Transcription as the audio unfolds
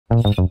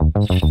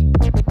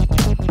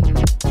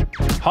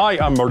Hi,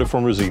 I'm Murdo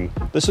from Resene.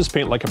 This is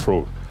Paint Like a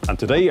Pro, and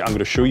today I'm going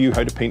to show you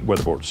how to paint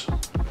weatherboards.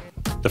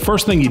 The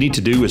first thing you need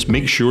to do is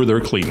make sure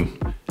they're clean.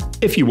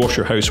 If you wash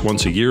your house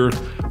once a year,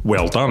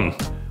 well done.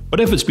 But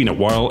if it's been a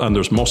while and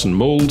there's moss and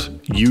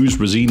mould, use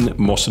Resene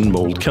Moss and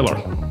Mould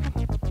Killer.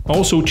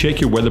 Also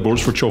check your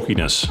weatherboards for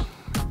chalkiness.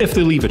 If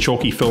they leave a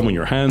chalky film on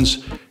your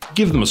hands,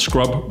 give them a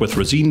scrub with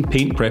Resene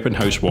Paint Prep and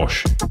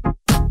Housewash.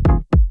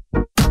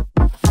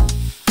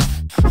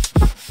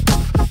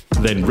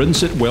 Then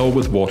rinse it well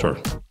with water.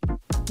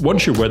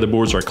 Once your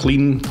weatherboards are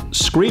clean,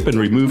 scrape and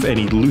remove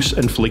any loose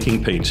and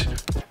flaking paint.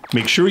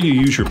 Make sure you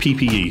use your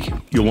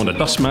PPE. You'll want a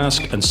dust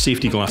mask and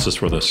safety glasses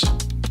for this.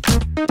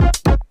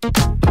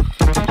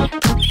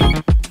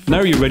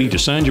 Now you're ready to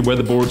sand your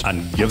weatherboards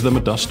and give them a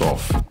dust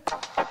off.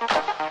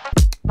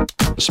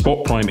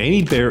 Spot prime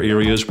any bare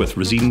areas with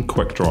Resene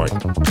Quick Dry.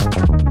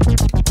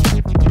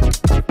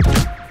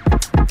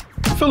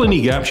 Fill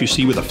any gaps you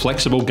see with a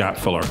flexible gap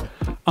filler.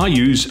 I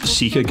use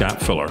Sika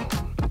gap filler.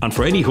 And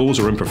for any holes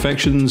or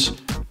imperfections,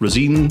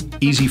 Resene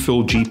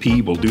EzyFill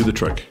GP will do the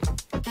trick.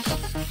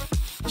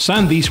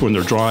 Sand these when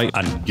they're dry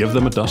and give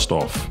them a dust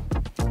off.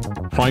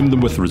 Prime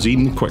them with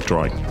Resene Quick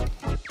Dry.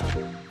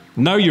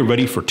 Now you're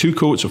ready for 2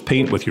 coats of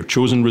paint with your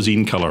chosen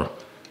Resene colour.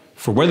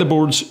 For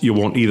weatherboards,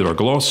 you'll want either a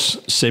gloss,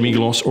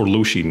 semi-gloss or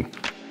low-sheen.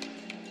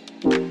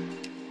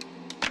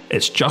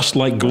 It's just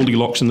like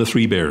Goldilocks and the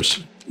Three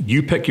Bears.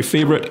 You pick your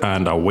favourite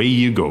and away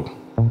you go.